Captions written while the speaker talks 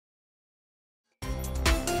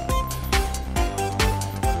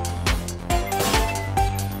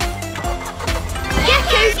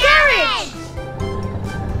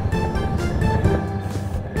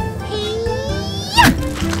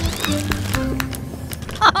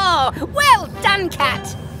Oh, well done,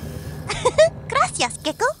 Cat. Gracias,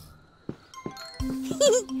 Gecko.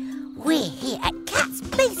 We're here at Cat's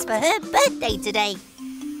place for her birthday today.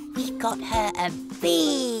 We got her a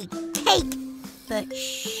big cake, but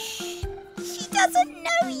shh, she doesn't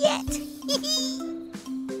know yet.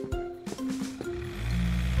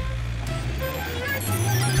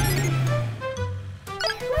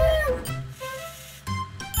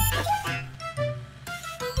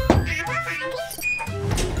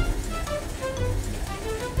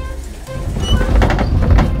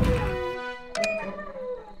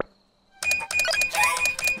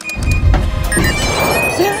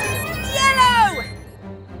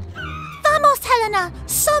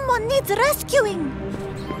 Someone needs rescuing.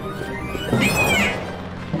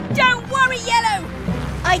 Don't worry, Yellow.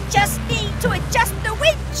 I just need to adjust the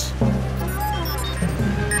winch.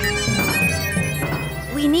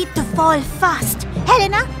 We need to fall fast.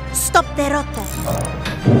 Helena, stop the rotor.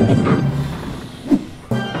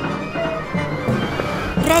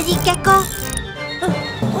 Ready, Gecko?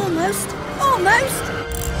 Almost. Almost.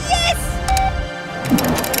 Yes!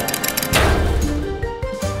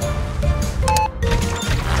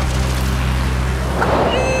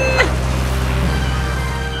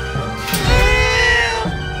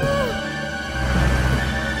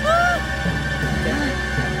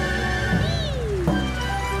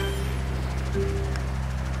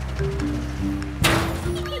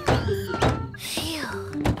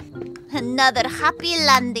 Another happy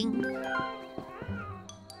landing.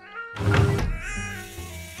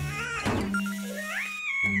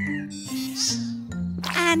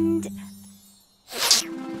 And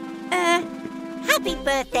happy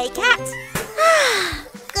birthday, Cat.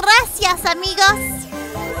 Gracias, amigos.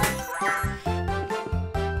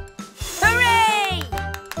 Hooray!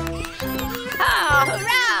 Ah,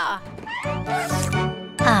 hurrah!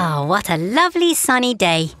 Ah, what a lovely sunny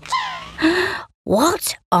day.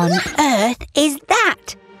 What on earth is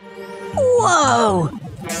that? Whoa!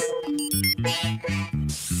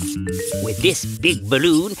 With this big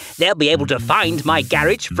balloon, they'll be able to find my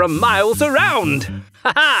garage from miles around.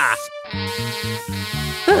 Ha-ha!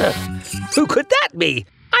 Who could that be?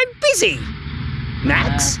 I'm busy.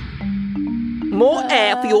 Max? More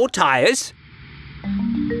air for your tyres?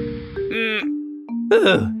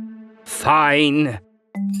 Fine.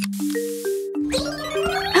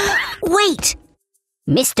 Wait!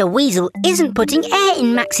 Mr. Weasel isn't putting air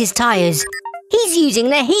in Max's tyres. He's using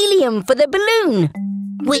the helium for the balloon.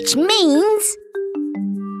 Which means...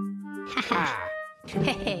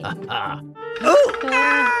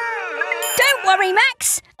 Don't worry,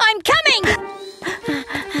 Max. I'm coming.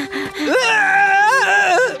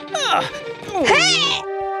 Hey!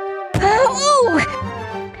 Oh!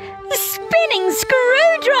 Spinning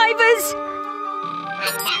screwdrivers!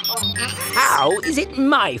 How is it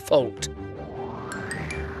my fault?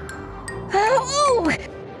 Oh!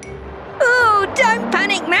 Oh, don't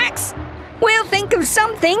panic, Max. We'll think of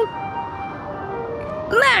something.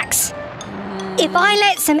 Max! if I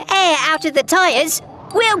let some air out of the tyres,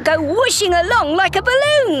 we'll go whooshing along like a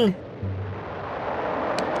balloon.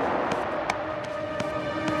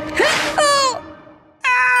 Oh!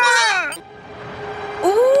 Ah!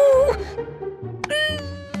 Ooh!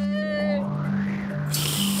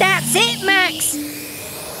 That's it, Max.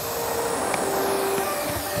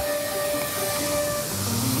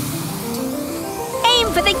 Aim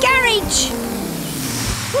for the garage.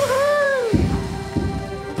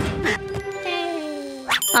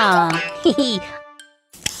 Ah,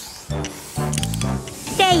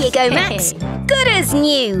 there you go, Max. Good as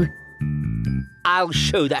new. I'll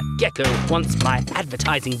show that gecko once my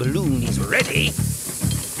advertising balloon is ready.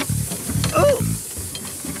 Oh!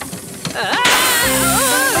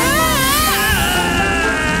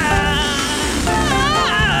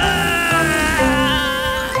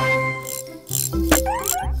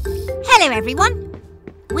 Hello, everyone.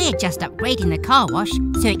 We're just upgrading the car wash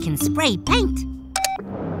so it can spray paint.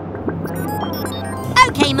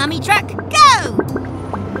 OK, Mummy Truck, go!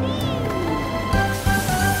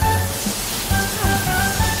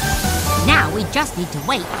 Now we just need to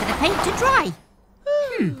wait for the paint to dry.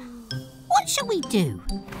 What shall we do?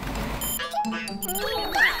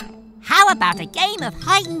 How about a game of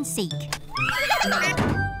hide and seek?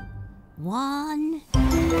 1, 2,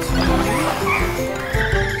 3,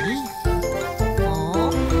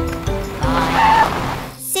 4,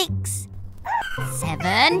 5, 6,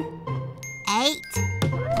 7, 8,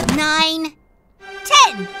 9,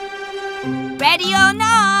 10. Ready or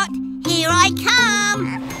not, here I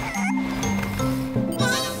come.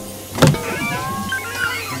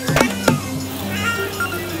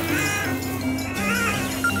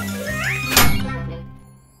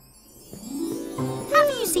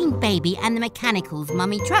 seen Baby and the Mechanicals'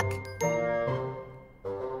 mummy truck?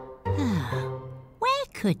 Where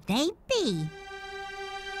could they be?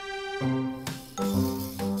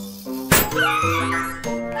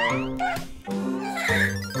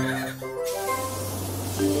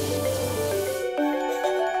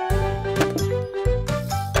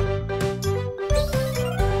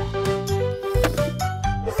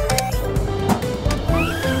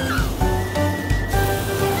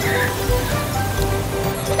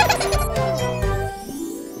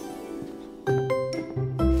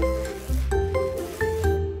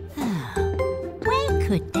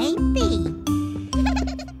 Could they be?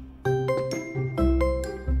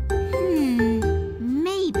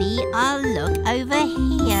 Maybe I'll look over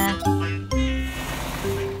here.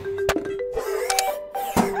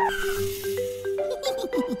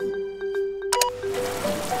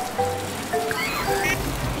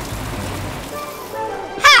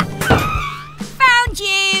 Ha! Found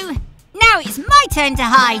you! Now it's my turn to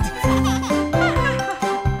hide.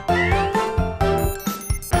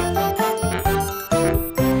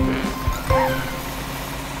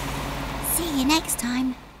 Next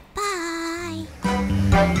time. Bye.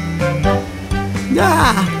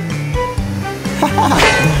 Ah!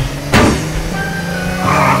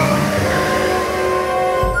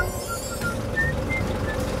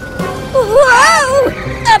 Whoa!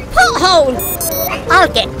 A pothole! I'll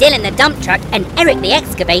get Dylan the dump truck and Eric the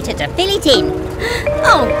excavator to fill it in.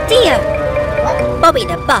 Oh dear! Bobby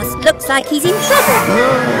the bus looks like he's in trouble.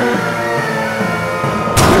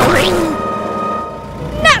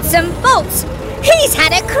 Nuts and bolts! He's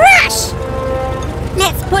had a crash!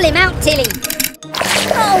 Let's pull him out, Tilly.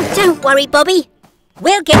 Oh, don't worry, Bobby.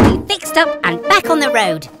 We'll get you fixed up and back on the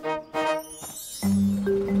road.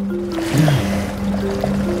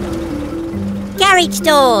 Garage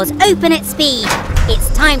doors, open at speed. It's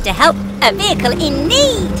time to help a vehicle in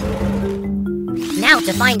need. Now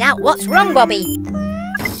to find out what's wrong, Bobby.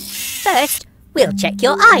 First, we'll check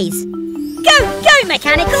your eyes. Go, go,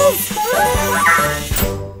 Mechanicals!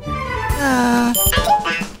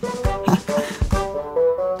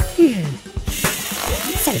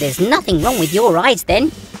 So there's nothing wrong with your eyes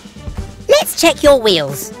then. Let's check your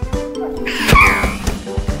wheels.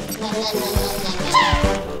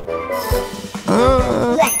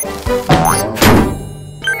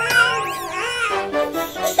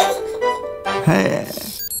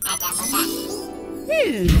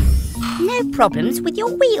 No problems with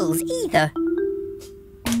your wheels either.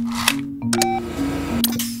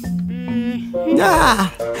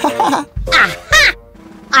 Aha!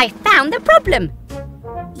 I found the problem.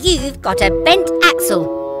 You've got a bent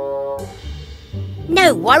axle.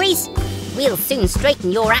 No worries. We'll soon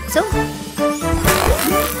straighten your axle.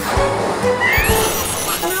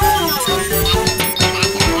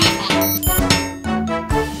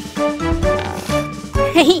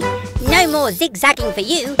 No more zigzagging for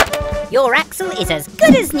you. Your axle is as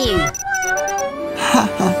good as new.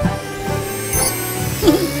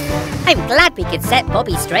 I'm glad we could set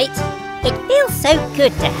Bobby straight. It feels so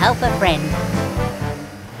good to help a friend.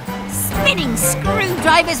 Spinning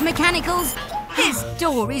screwdrivers, Mechanicals! This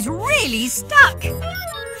door is really stuck!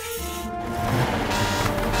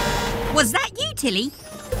 Was that you, Tilly?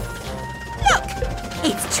 Look!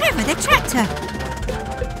 It's Trevor the tractor!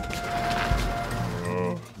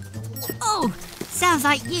 Oh, sounds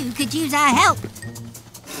like you could use our help.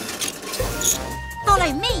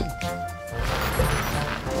 Follow me.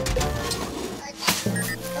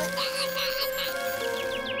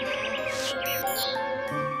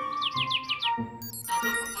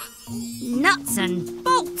 Nuts and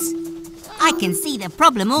bolts. I can see the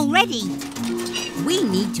problem already. We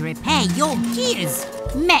need to repair your gears.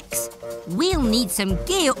 Mex, we'll need some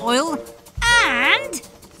gear oil and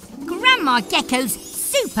Grandma Gecko's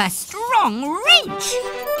super strong wrench.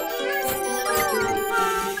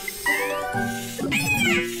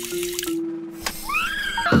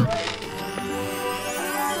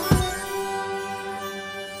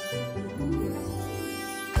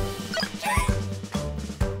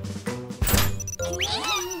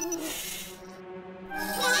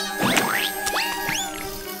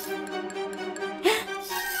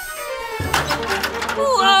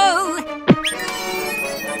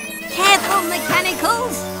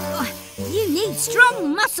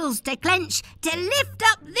 Strong muscles to clench to lift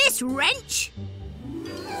up this wrench.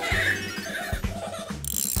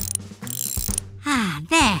 Ah,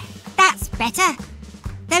 there. That's better.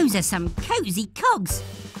 Those are some cosy cogs.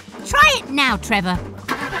 Try it now, Trevor.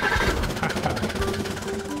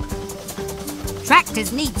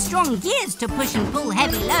 Tractors need strong gears to push and pull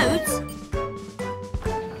heavy loads.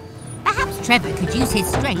 Perhaps Trevor could use his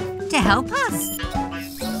strength to help us.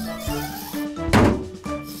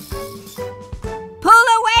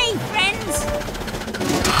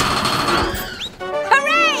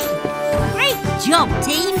 job,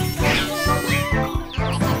 team.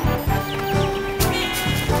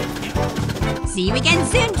 See you again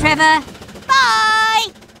soon, Trevor. Bye!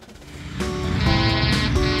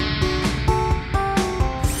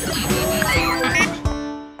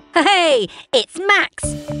 Hey, it's Max,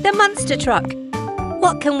 the monster truck.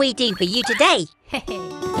 What can we do for you today?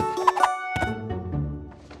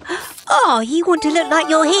 Oh, you want to look like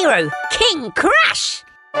your hero, King Crash!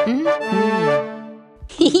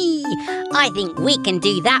 I think we can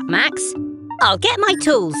do that, Max. I'll get my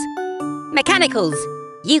tools. Mechanicals,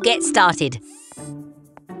 you get started.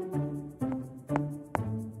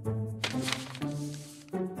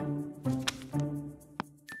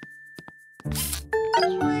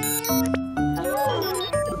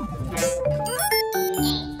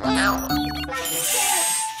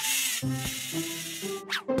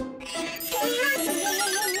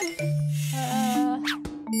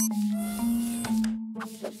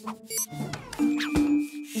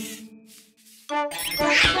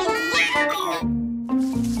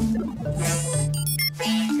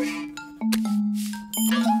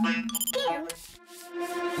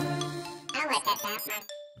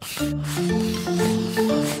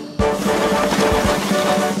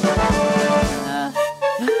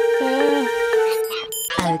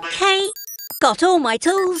 Okay, got all my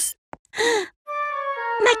tools.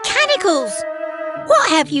 Mechanicals! What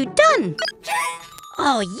have you done?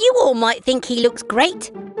 Oh, you all might think he looks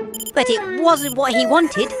great, but it wasn't what he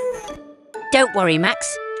wanted. Don't worry,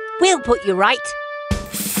 Max. We'll put you right.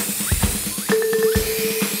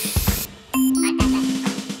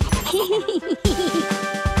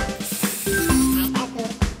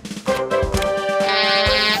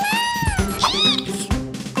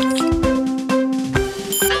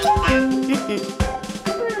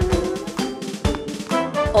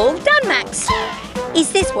 All done, Max.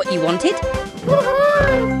 Is this what you wanted?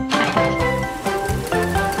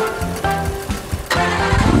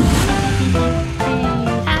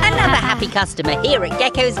 Another happy customer here at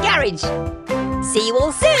Gecko's Garage. See you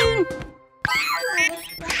all soon.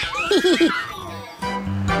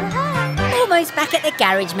 Almost back at the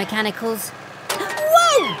garage, Mechanicals.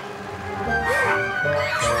 Whoa!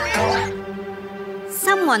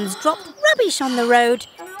 Someone's dropped rubbish on the road.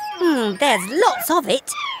 There's lots of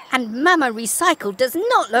it, and Mama Recycle does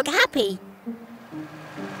not look happy.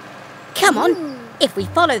 Come on, if we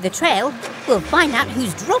follow the trail, we'll find out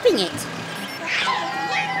who's dropping it.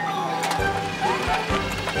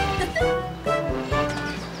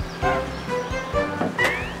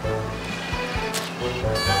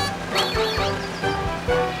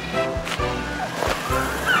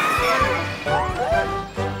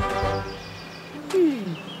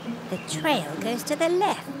 The trail goes to the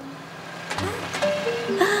left.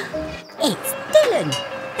 It's Dylan,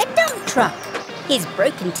 the dump truck. His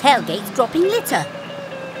broken tailgate's dropping litter.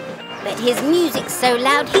 But his music's so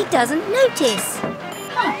loud he doesn't notice.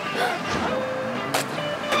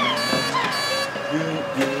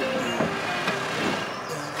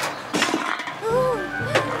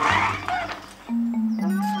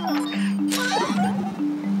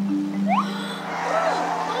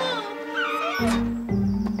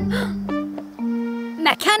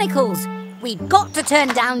 Mechanicals! We've got to turn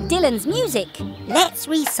down Dylan's music. Let's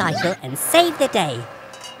recycle and save the day.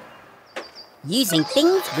 Using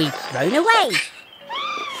things we've thrown away.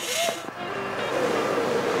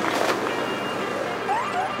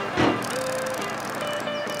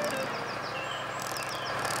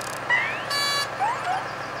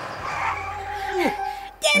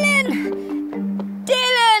 Dylan!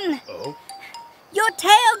 Dylan! Oh? Your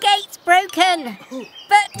tailgate's broken.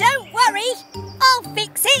 But don't worry, I'll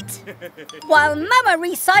fix it. While Mama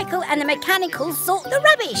Recycle and the Mechanicals sort the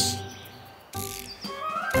rubbish.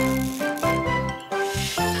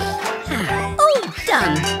 All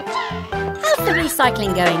done. How's the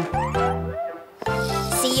recycling going?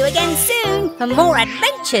 See you again soon for more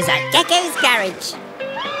adventures at Gecko's Garage.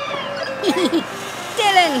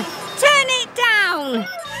 Dylan, turn it down.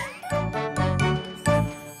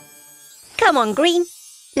 Come on, Green.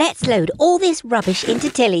 Let's load all this rubbish into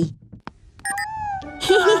Tilly.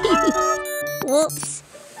 Whoops.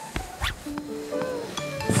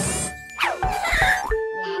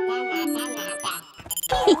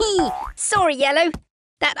 Sorry, Yellow.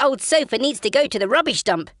 That old sofa needs to go to the rubbish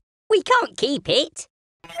dump. We can't keep it.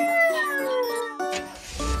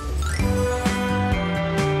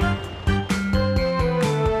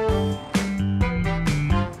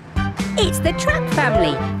 It's the Truck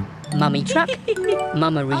family. Mummy Truck,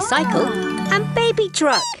 Mama Recycle, and Baby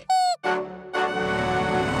Truck.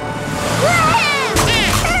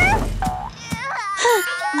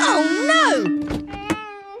 Oh no!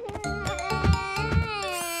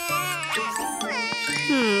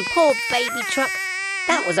 Poor baby truck.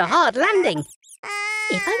 That was a hard landing.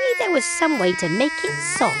 If only there was some way to make it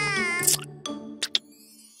soft.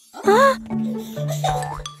 Huh?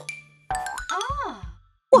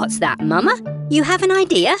 What's that, Mama? You have an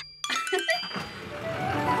idea?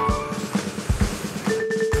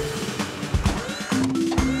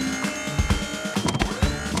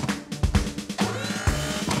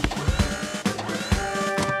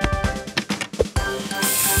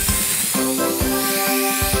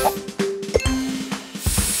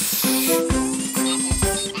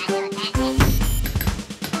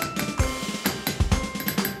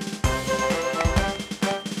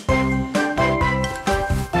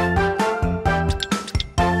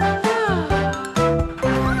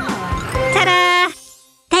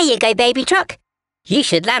 There you go, baby truck. You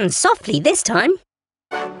should land softly this time.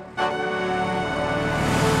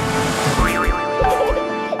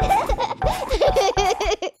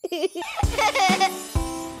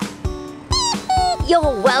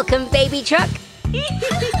 You're welcome, baby truck.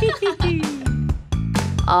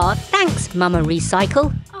 Aw, thanks, Mama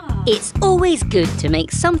Recycle. It's always good to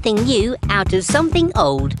make something new out of something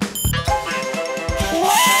old.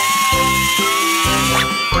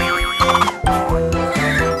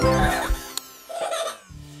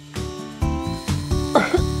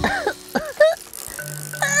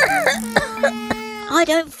 I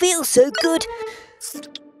don't feel so good.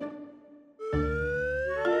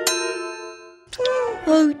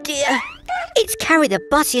 Oh dear, it's Carry the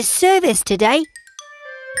Bus's service today.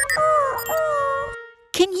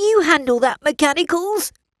 Can you handle that,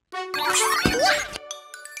 Mechanicals?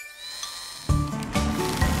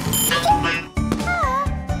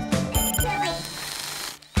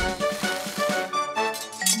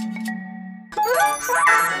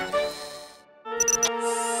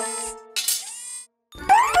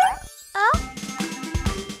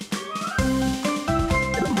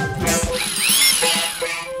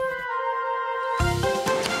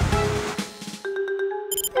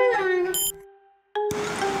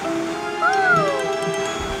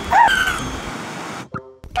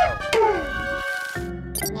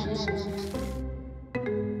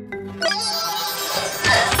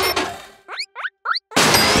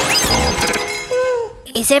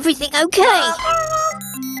 Is everything okay?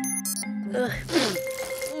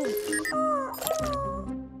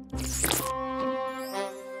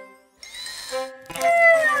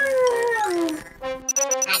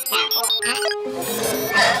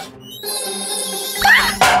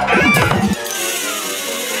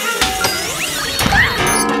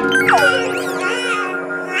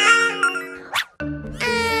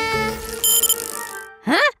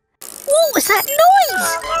 Huh? What was that noise?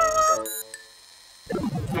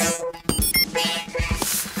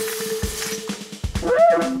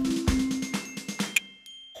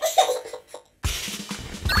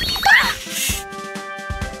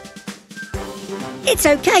 It's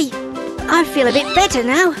okay. I feel a bit better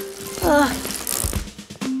now. Huh?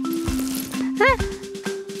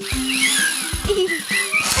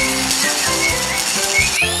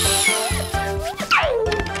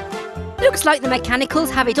 Looks like the Mechanicals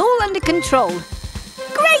have it all under control.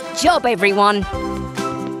 Great job, everyone.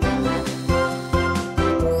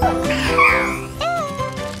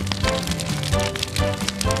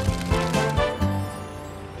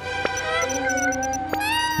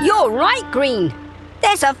 You're right, Green.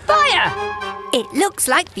 There's a fire! It looks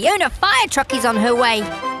like Fiona fire truck is on her way.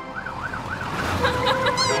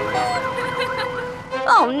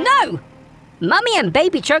 Oh no! Mummy and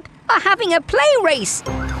Baby Truck are having a play race.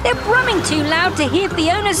 They're brumming too loud to hear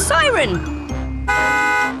Fiona's siren.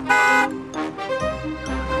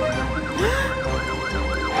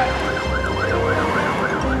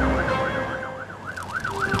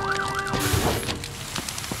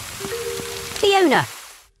 Fiona,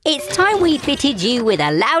 it's time we fitted you with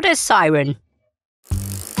a louder siren.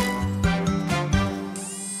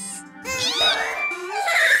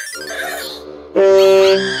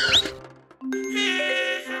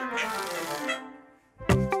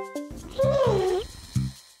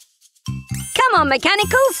 Come on,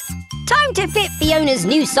 Mechanicals! Time to fit Fiona's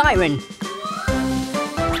new siren.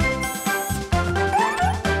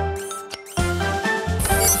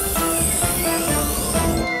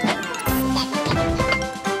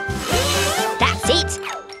 That's it!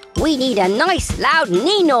 We need a nice loud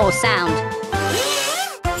nee-naw sound.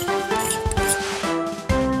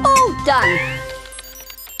 All done!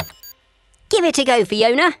 Give it a go,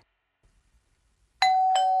 Fiona.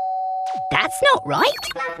 That's not right.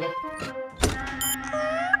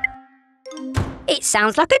 It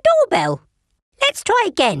sounds like a doorbell. Let's try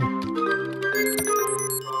again.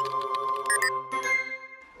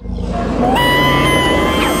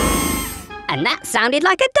 And that sounded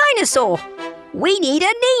like a dinosaur. We need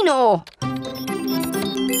a Nino.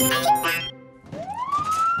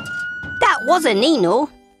 That was a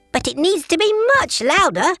Nino, but it needs to be much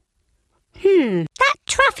louder. That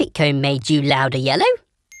traffic cone made you louder, Yellow.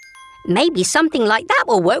 Maybe something like that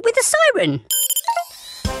will work with the siren.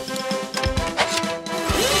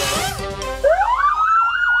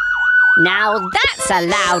 Now that's a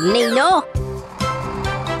loud Nino.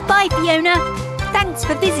 Bye, Fiona. Thanks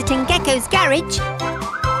for visiting Gecko's garage.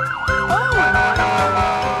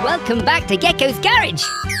 Welcome back to Gecko's garage.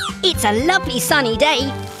 It's a lovely sunny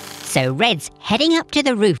day, so Red's heading up to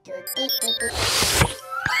the roof.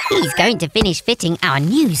 He's going to finish fitting our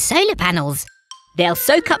new solar panels. They'll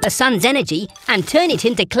soak up the sun's energy and turn it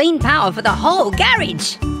into clean power for the whole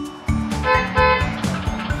garage.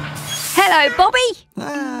 Hello, Bobby.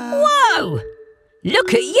 Whoa!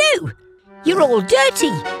 Look at you. You're all dirty,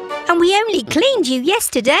 and we only cleaned you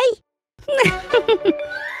yesterday.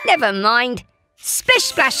 Never mind. Splish,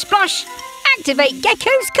 splash, splosh. Activate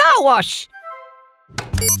Gecko's car wash.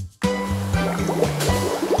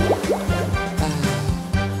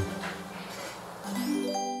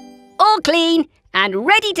 All clean and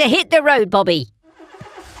ready to hit the road, Bobby.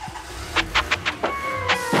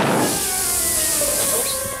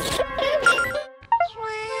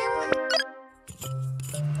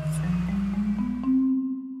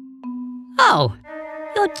 Oh,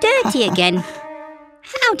 you're dirty again.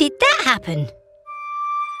 How did that happen?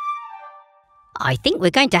 I think we're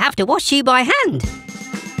going to have to wash you by hand.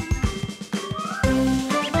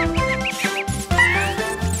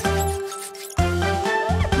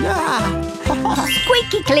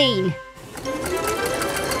 Squeaky clean.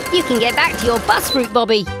 You can get back to your bus route,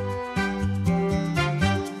 Bobby.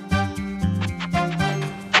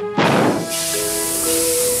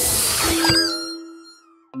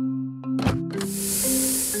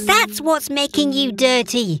 That's what's making you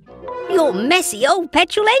dirty. Your messy old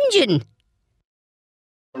petrol engine.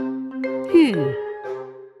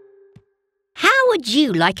 How would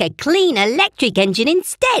you like a clean electric engine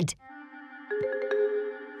instead?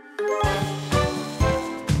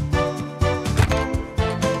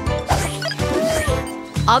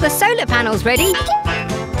 Are the solar panels ready?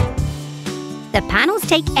 The panels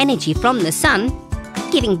take energy from the sun,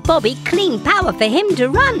 giving Bobby clean power for him to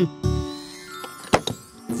run.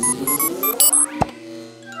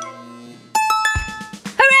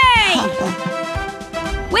 Hooray!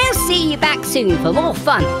 We'll see you back soon for more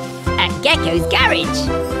fun at Gecko's garage.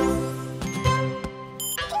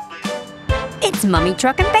 It's Mummy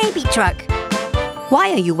Truck and Baby Truck.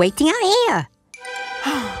 Why are you waiting out here?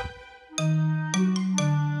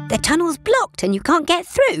 The tunnel's blocked and you can't get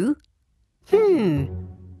through?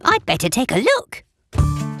 I'd better take a look.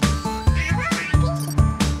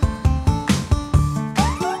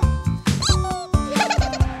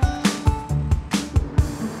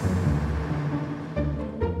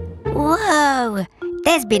 Whoa!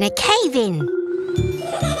 There's been a cave-in.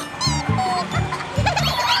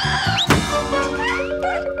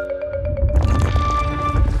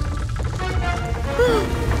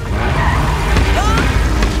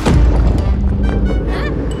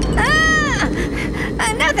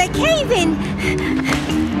 Another cave-in!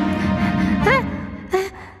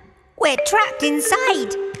 We're trapped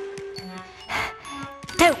inside.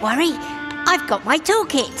 Don't worry, I've got my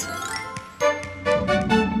toolkit.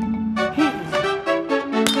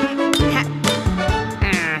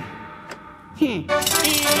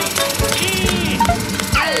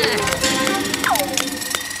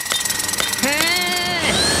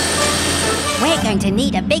 We're going to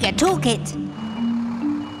need a bigger toolkit.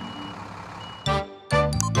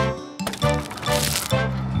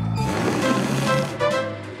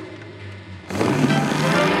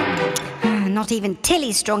 Not even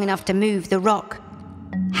Tilly's strong enough to move the rock.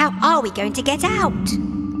 How are we going to get out?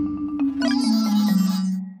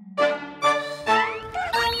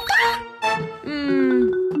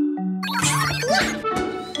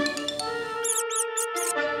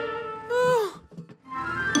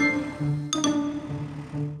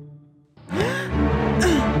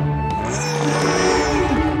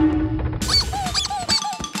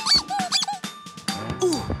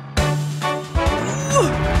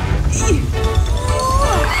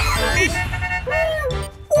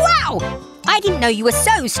 I didn't know you were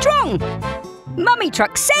so strong. Mummy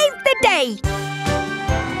Truck saved the day.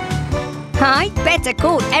 I'd better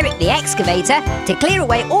call Eric the Excavator to clear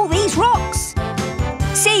away all these rocks.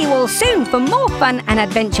 See you all soon for more fun and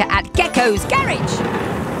adventure at Gecko's garage.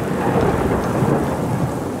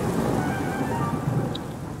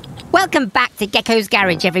 Welcome back to Gecko's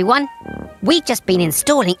garage, everyone. We've just been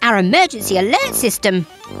installing our emergency alert system.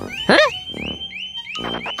 Huh?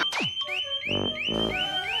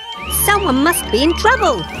 Someone must be in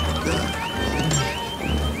trouble.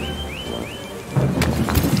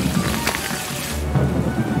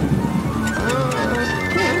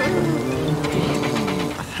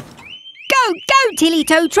 Go, go, Tilly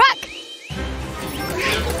Tow Truck!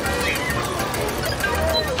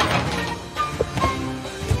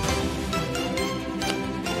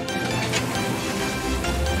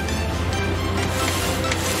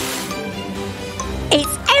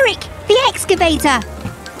 It's Eric, the excavator!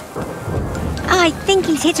 I think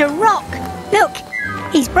he's hit a rock. Look,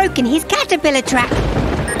 he's broken his caterpillar trap.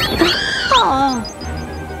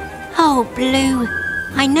 Oh, Blue,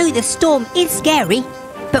 I know the storm is scary,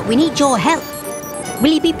 but we need your help.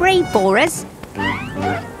 Will you be brave for us?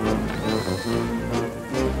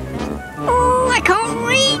 Oh, I can't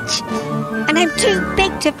reach! And I'm too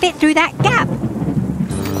big to fit through that gap.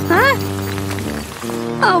 Huh?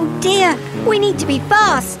 Oh dear, we need to be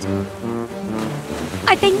fast.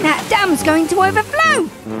 I think that dam's going to overflow.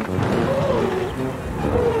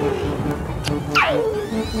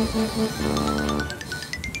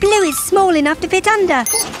 Blue is small enough to fit under.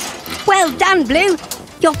 Well done, Blue.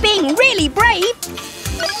 You're being really brave.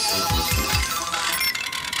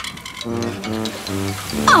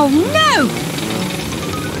 Oh no!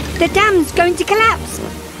 The dam's going to collapse.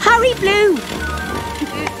 Hurry, Blue.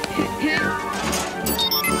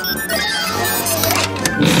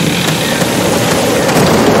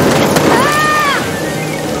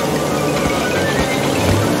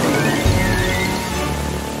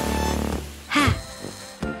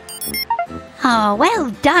 Oh,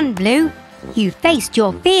 well done, Blue. You faced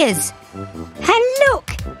your fears. And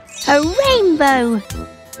look, a rainbow.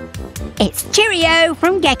 It's Cheerio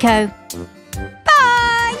from Gecko.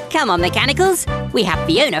 Bye! Come on, Mechanicals. We have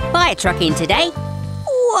Fiona fire truck in today.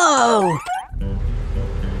 Whoa!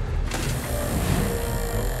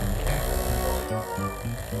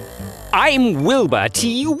 I'm Wilbur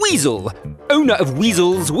T. Weasel, owner of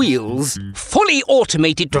Weasel's Wheels, fully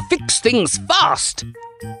automated to fix things fast.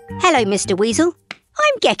 Hello, Mr. Weasel.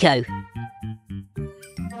 I'm Gecko.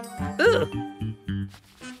 Ugh.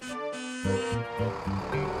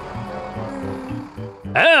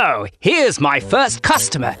 Oh, here's my first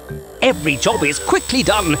customer. Every job is quickly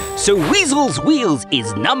done, so Weasel's Wheels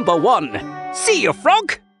is #1. See you,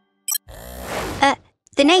 Frog.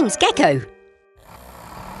 The name's Gecko.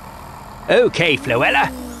 OK,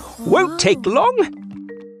 Floella. Won't take long.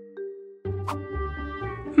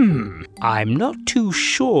 I'm not too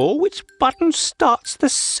sure which button starts the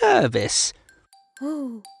service.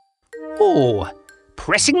 Oh,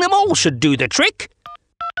 pressing them all should do the trick.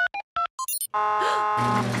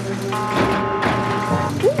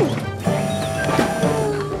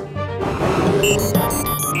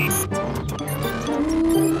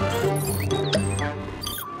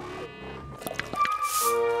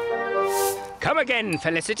 Come again,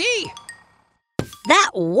 Felicity.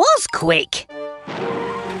 That was quick.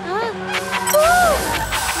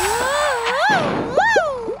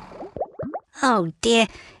 Oh dear,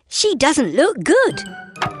 she doesn't look good.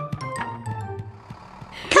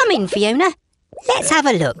 Come in, Fiona. Let's have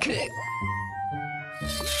a look.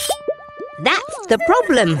 That's the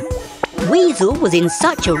problem. Weasel was in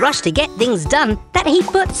such a rush to get things done that he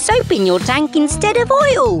put soap in your tank instead of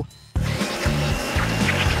oil.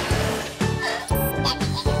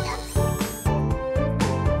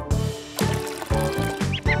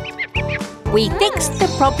 We fixed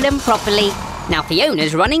the problem properly. Now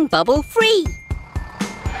Fiona's running bubble-free.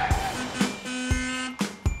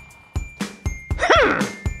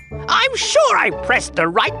 I'm sure I pressed the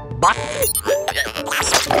right button.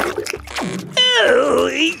 Oh,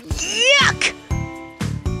 yuck!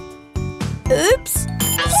 Oops.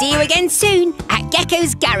 See you again soon at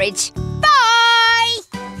Gecko's garage. Bye!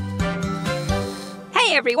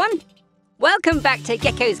 Hey everyone. Welcome back to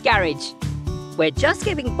Gecko's garage. We're just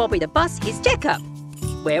giving Bobby the bus his checkup.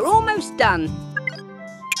 We're almost done.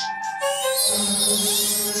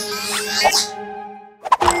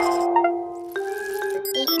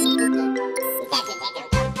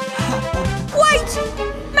 Wait!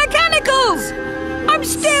 Mechanicals! I'm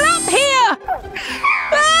still up here!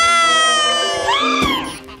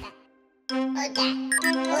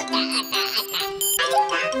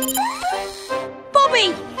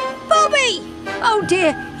 Bobby! Bobby! Oh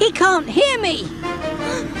dear, he can't hear me!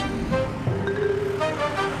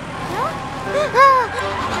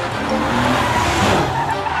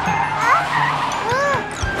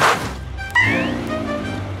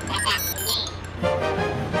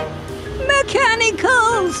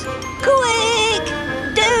 Mechanicals! Quick!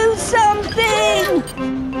 Do something!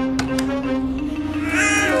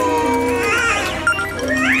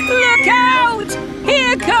 Look out!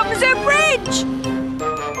 Here comes a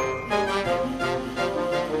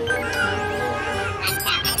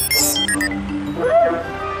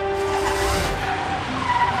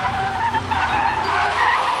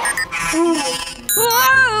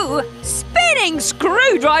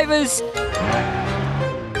screwdrivers!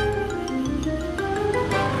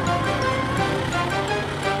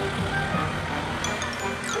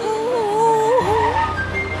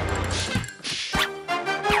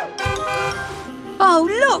 Oh,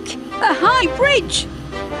 look! A high bridge!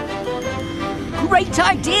 Great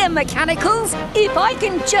idea, Mechanicals! If I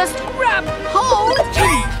can just grab hold...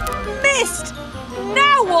 Missed!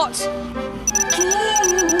 Now what?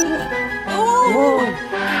 Oh.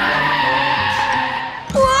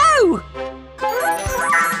 Whoa!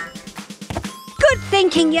 Good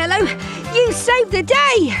thinking, Yellow. You saved the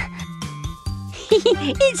day.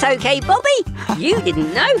 It's okay, Bobby. You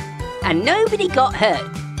didn't know, and nobody got hurt.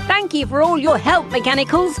 Thank you for all your help,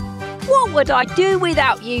 Mechanicals. What would I do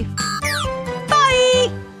without you? Bye!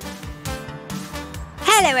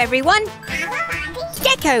 Hello, everyone.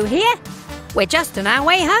 Gecko here. We're just on our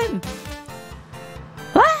way home.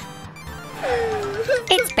 What?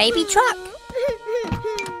 It's Baby Truck.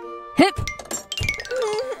 Hup.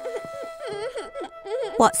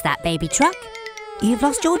 What's that, Baby Truck? You've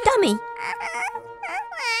lost your dummy.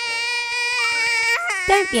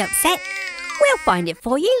 Don't be upset. We'll find it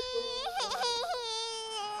for you.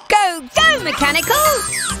 Go, go,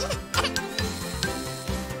 Mechanicals!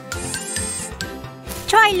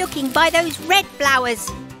 Try looking by those red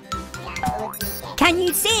flowers. Can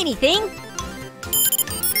you see anything?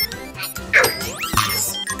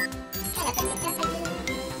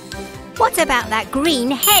 What about that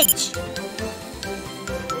green hedge?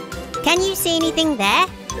 Can you see anything there?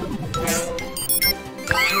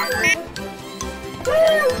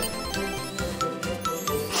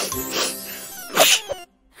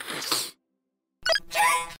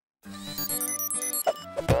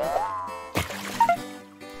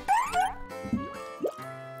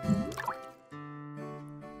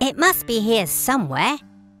 It must be here somewhere.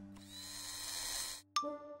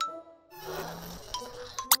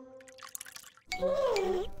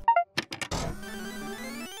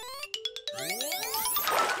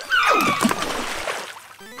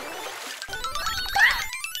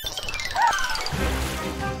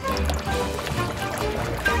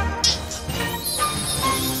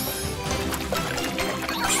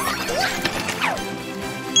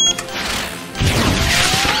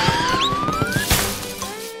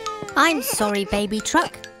 I'm sorry, Baby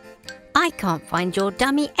Truck. I can't find your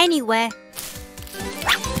dummy anywhere.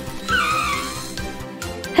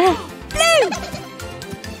 Blue!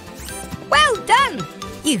 Well done!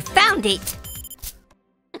 You found it!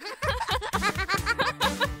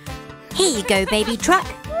 Here you go, Baby Truck.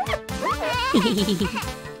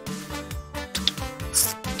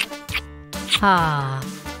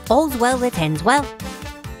 All's well that ends well.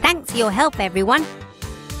 Thanks for your help, everyone.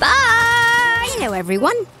 Bye! Hello,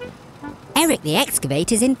 everyone. Eric the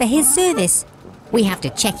Excavator's in for his service. We have to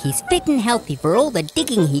check he's fit and healthy for all the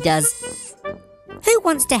digging he does. Who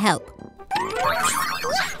wants to help?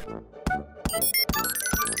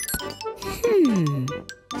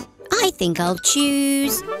 I think I'll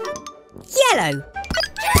choose yellow.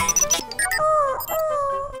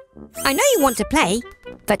 I know you want to play,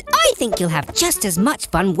 but I think you'll have just as much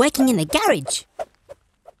fun working in the garage.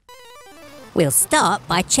 We'll start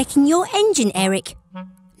by checking your engine, Eric.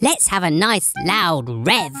 Let's have a nice loud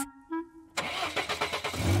rev.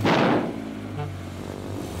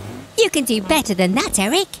 You can do better than that,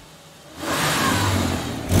 Eric.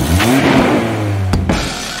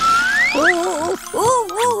 Ooh, ooh,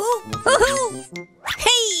 ooh, ooh.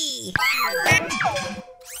 Hey!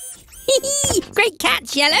 Great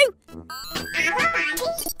catch, Yellow.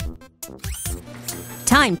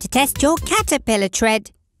 Time to test your caterpillar tread.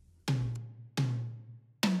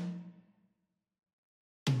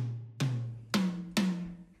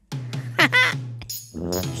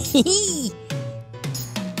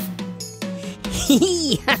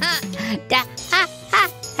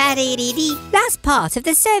 That's part of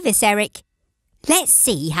the service, Eric. Let's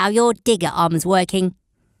see how your digger arm's working.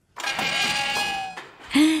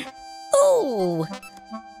 Ooh!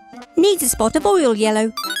 Needs a spot of oil,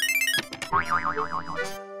 Yellow.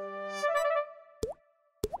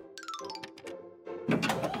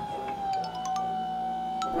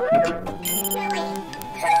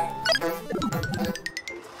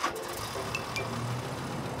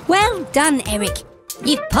 Well done, Eric.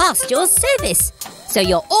 You've passed your service, so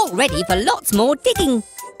you're all ready for lots more digging.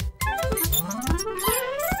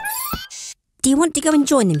 Do you want to go and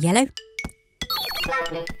join them, Yellow?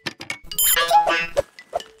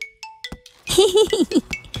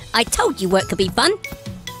 I told you work could be fun.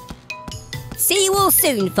 See you all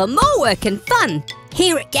soon for more work and fun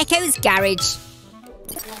here at Gecko's Garage.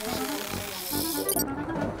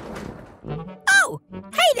 Oh,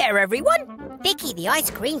 hey there, everyone. Vicky the ice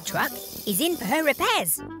cream truck is in for her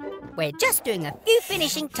repairs. We're just doing a few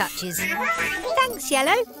finishing touches. Thanks,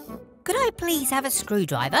 Yellow. Could I please have a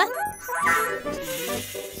screwdriver?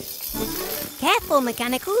 Careful,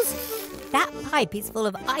 Mechanicals. That pipe is full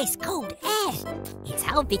of ice-cold air. It's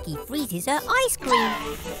how Vicky freezes her ice cream.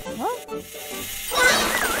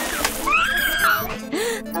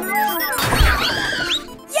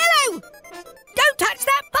 Yellow! Don't touch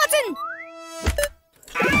that button!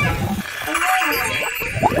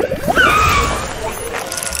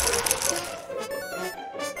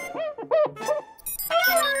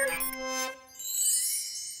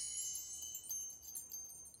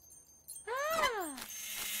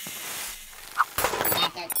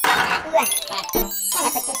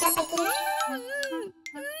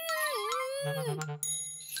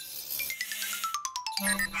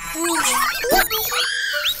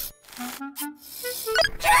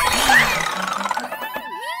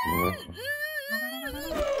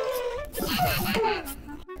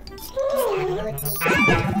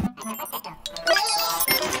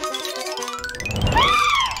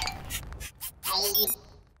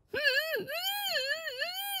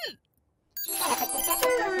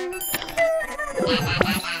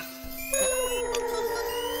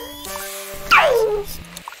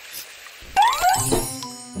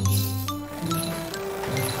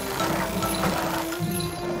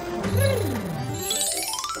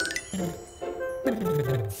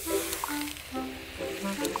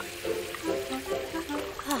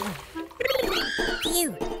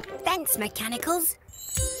 Thanks, Mechanicals.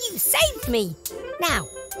 You saved me. Now,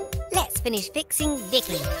 let's finish fixing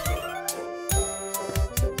Vicky.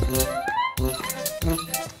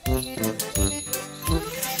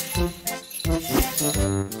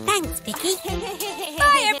 Thanks, Vicky.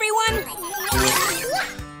 Bye, everyone.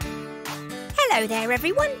 Hello there,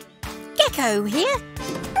 everyone. Gecko here.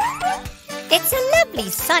 It's a lovely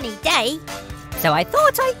sunny day, so I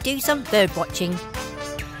thought I'd do some bird watching.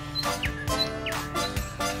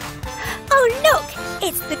 Oh, look!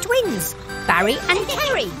 It's the twins, Barry and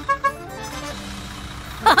Terry.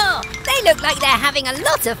 Oh, they look like they're having a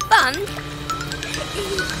lot of fun.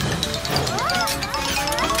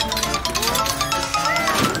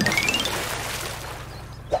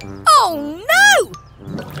 Oh, no!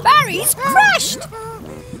 Barry's crashed!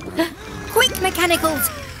 Quick, Mechanicals!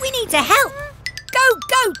 We need to help! Go,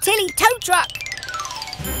 go, Tilly tow truck!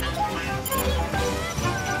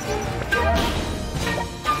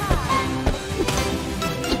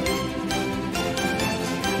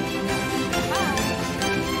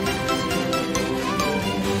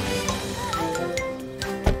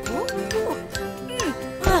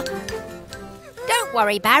 Don't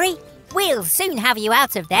worry, Barry. We'll soon have you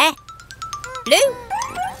out of there. Blue?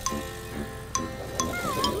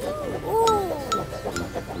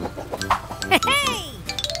 Hey!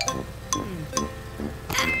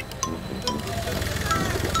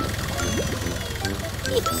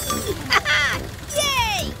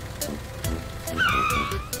 Yay!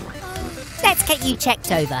 Let's get you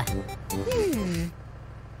checked over.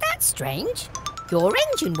 That's strange. Your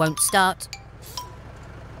engine won't start.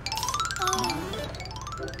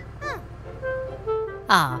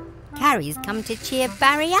 Ah, Carrie's come to cheer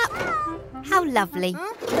Barry up. How lovely.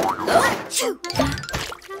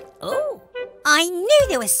 Oh, I knew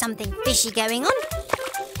there was something fishy going on.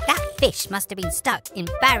 That fish must have been stuck in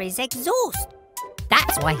Barry's exhaust.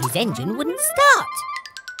 That's why his engine wouldn't start.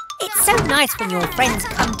 It's so nice when your friends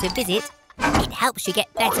come to visit. It helps you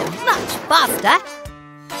get better much faster.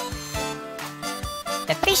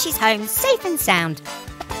 The fish is home safe and sound.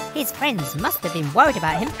 His friends must have been worried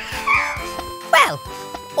about him. Well,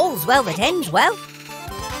 all's well that ends well.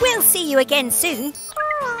 We'll see you again soon.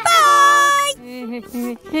 Bye!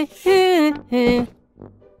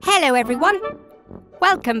 Hello, everyone.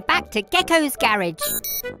 Welcome back to Gecko's Garage.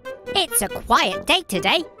 It's a quiet day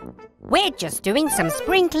today. We're just doing some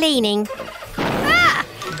spring cleaning. Ah!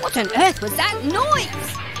 What on earth was that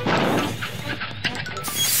noise?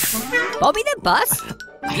 Bobby the bus?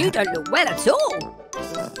 You don't look well at all.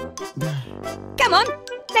 Come on,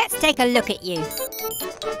 let's take a look at you.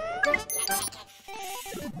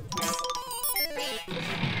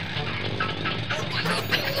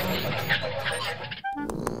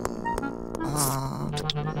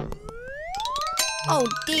 Oh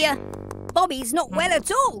dear, Bobby's not well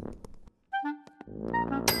at all.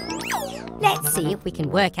 Let's see if we can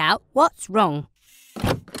work out what's wrong.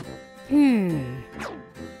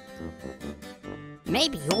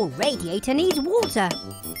 Maybe your radiator needs water.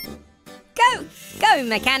 Go, go,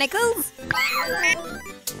 Mechanicals!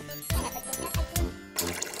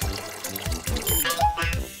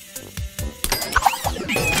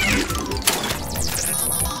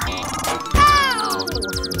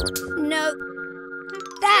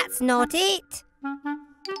 That's not it.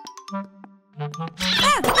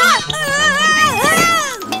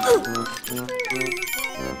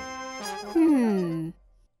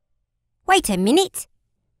 Wait a minute.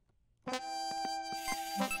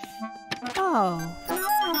 Oh.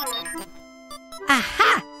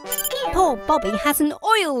 Aha! Poor Bobby has an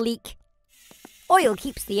oil leak. Oil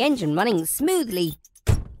keeps the engine running smoothly.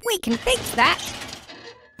 We can fix that.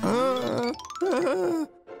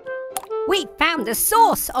 We found the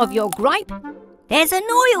source of your gripe. There's an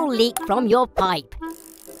oil leak from your pipe.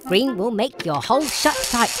 Green will make your hole shut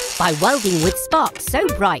tight by welding with sparks so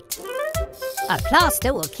bright. A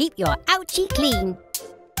plaster will keep your ouchie clean.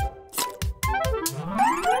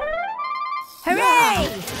 Hooray!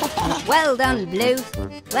 Well done, Blue.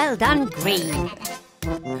 Well done, Green.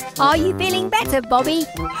 Are you feeling better, Bobby?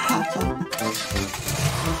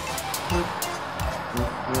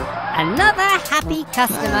 Another happy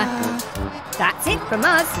customer. That's it from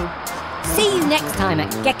us. See you next time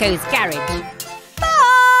at Gecko's Garage.